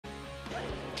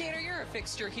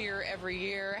fixture here every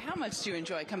year. How much do you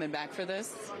enjoy coming back for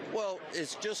this? Well,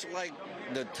 it's just like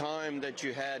the time that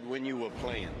you had when you were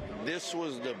playing. This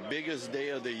was the biggest day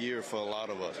of the year for a lot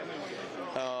of us.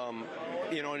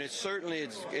 And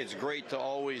it's great to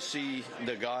always see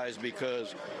the guys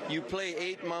because you play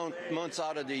 8 months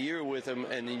out of the year with them,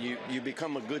 and then you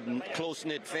become a good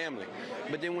close-knit family.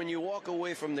 But then when you walk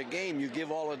away from the game, you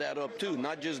give all of that up too,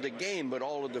 not just the game, but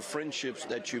all of the friendships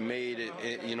that you made,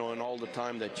 and all the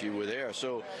time that you were there.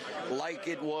 So like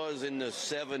it was in the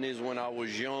 70s when I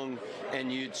was young,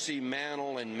 and you'd see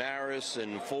Mantle and Maris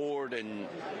and Ford and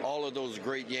all of those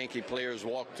great Yankee players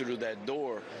walk through that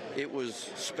door, it was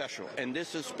special. And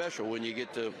this is special when you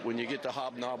get to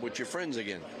hobnob with your friends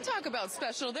again. Talk about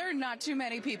special. There are not too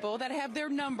many people that have their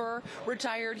number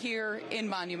retired here in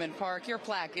Monument Park. Your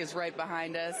plaque is right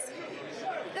behind us.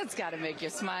 That's got to make you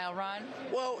smile, Ron.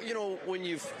 Well, when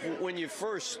you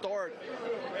first start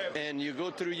and you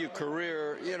go through your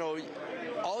career,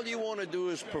 all you want to do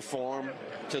is perform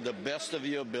to the best of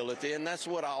your ability, and that's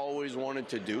what I always wanted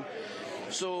to do.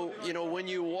 So, when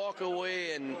you walk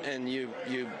away and you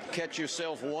catch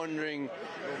yourself wondering,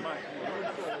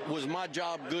 was my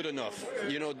job good enough?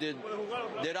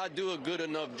 Did I do a good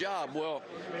enough job? Well,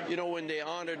 when they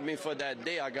honored me for that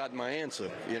day, I got my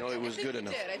answer. It was good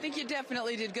enough. I think you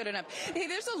definitely did good enough. Hey,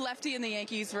 there's a lefty in the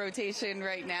Yankees rotation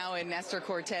right now in Nestor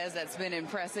Cortez that's been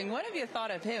impressing. What have you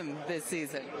thought of him this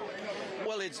season?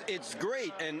 Well, it's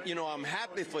great, and I'm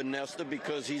happy for Nestor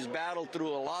because he's battled through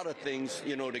a lot of things,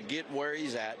 to get where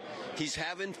he's at. He's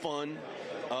having fun.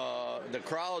 The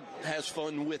crowd has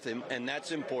fun with him, and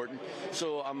that's important.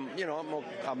 So I'm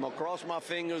gonna cross my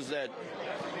fingers that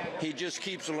he just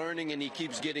keeps learning and he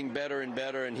keeps getting better and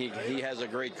better, and he has a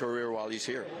great career while he's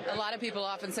here. A lot of people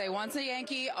often say, once a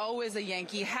Yankee, always a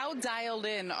Yankee. How dialed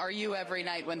in are you every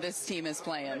night when this team is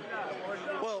playing?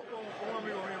 Well,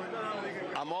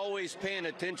 I'm always paying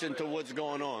attention to what's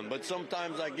going on, but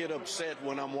sometimes I get upset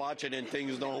when I'm watching and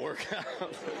things don't work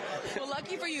out. Well,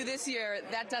 lucky for you this year,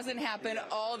 that doesn't happen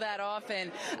all that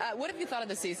often. What have you thought of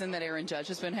the season that Aaron Judge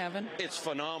has been having? It's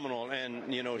phenomenal,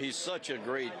 and, he's such a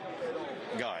great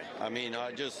guy. I mean,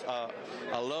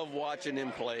 I love watching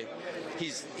him play.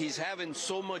 He's having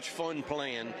so much fun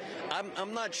playing.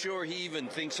 I'm not sure he even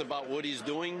thinks about what he's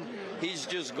doing. He's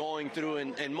just going through,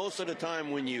 and most of the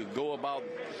time when you go about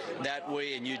that way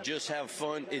and you just have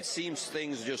fun, it seems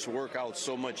things just work out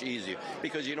so much easier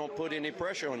because you don't put any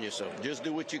pressure on yourself. Just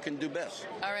do what you can do best.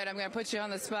 All right, I'm going to put you on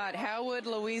the spot. How would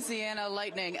Louisiana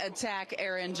Lightning attack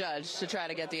Aaron Judge to try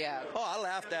to get the out? Oh, I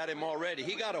laughed at him already.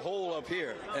 He got a hole up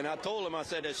here, and I told him, I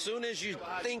said, as soon as you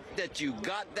think that you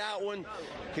got that one,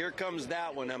 here comes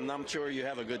that one. I'm sure you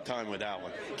have a good time with that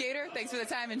one. Gator, thanks for the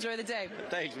time. Enjoy the day.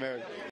 Thanks, Mary.